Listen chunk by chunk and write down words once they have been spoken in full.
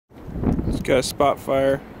Got a spot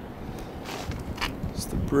fire. It's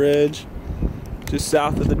the bridge just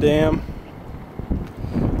south of the dam.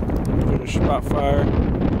 There's a spot fire.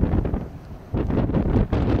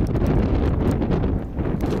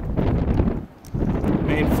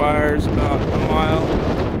 Main fire's about a mile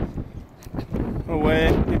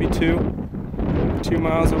away, maybe 2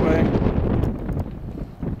 miles away.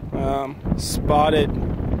 Spotted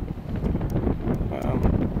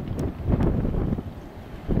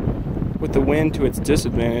with the wind to its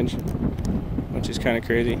disadvantage, which is kind of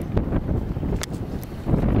crazy.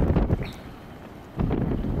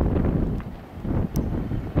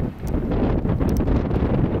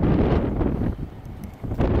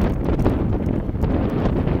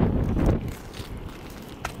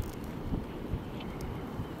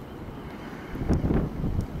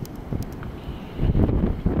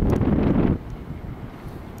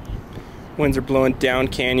 Winds are blowing down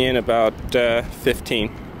canyon about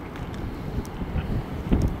 15.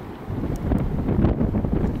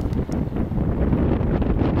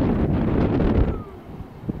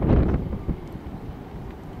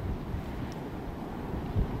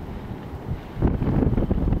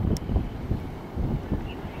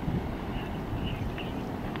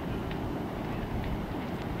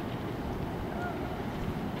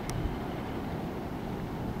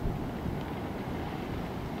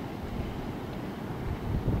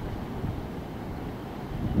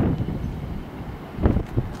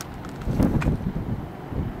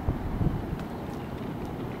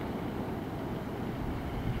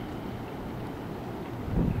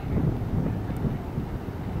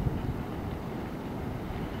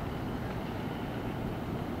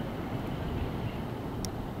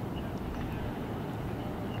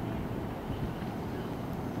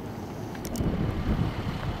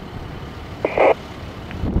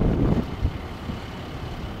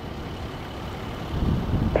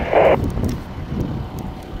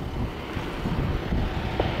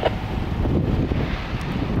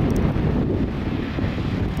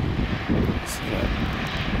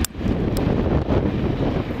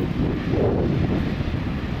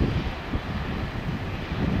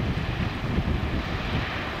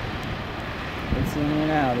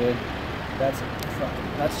 Now, dude, that's a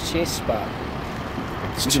chase spot.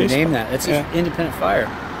 It's You can name that. It's an independent fire.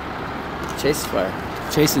 Chase fire.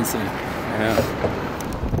 Chase incident. Yeah.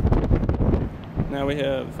 Now we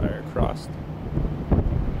have fire crossed.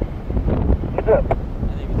 What's up? I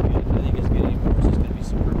think it's good. It's just gonna be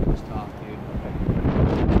super at this top,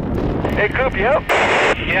 dude. Hey, Coop, you up?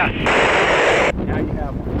 Yeah. Now you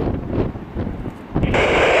have one.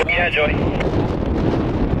 Yeah, Joey.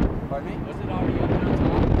 Pardon me? Was it already up on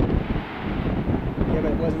top? Yeah,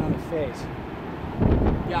 but it wasn't on the face.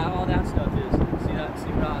 Yeah, all that stuff is. See that?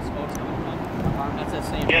 See where the smoke's coming from? That's that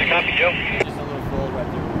same. Yeah, copy, Joe. There's just a little fold right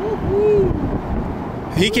there. Woo-hoo!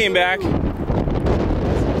 He came back. That's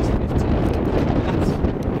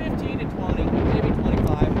 15 to 20, maybe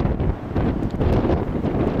 25.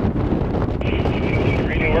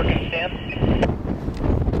 Reading working, Stan?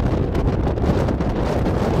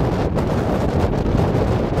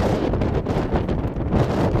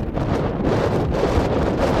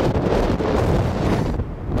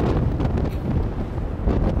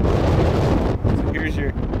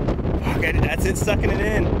 That's it, sucking it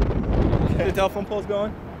in. Okay. The telephone pole's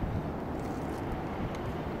going.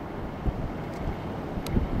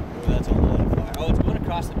 Oh, that's a lot of fire. Oh, it's going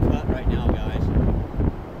across the cut right now, guys.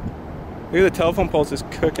 Look at the telephone pole's just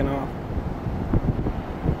cooking off.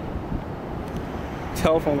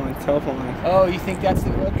 Telephone line. Oh, you think that's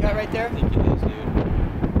the road cut right there? I think it is, dude.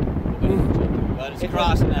 But it's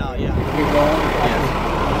across now, yeah. Keep going? Yeah.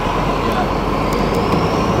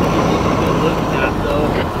 Look at that, though.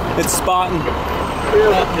 It's spotting.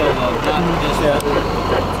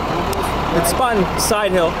 It's spotting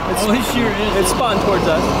side hill. It sure is. It's spotting towards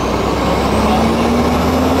us.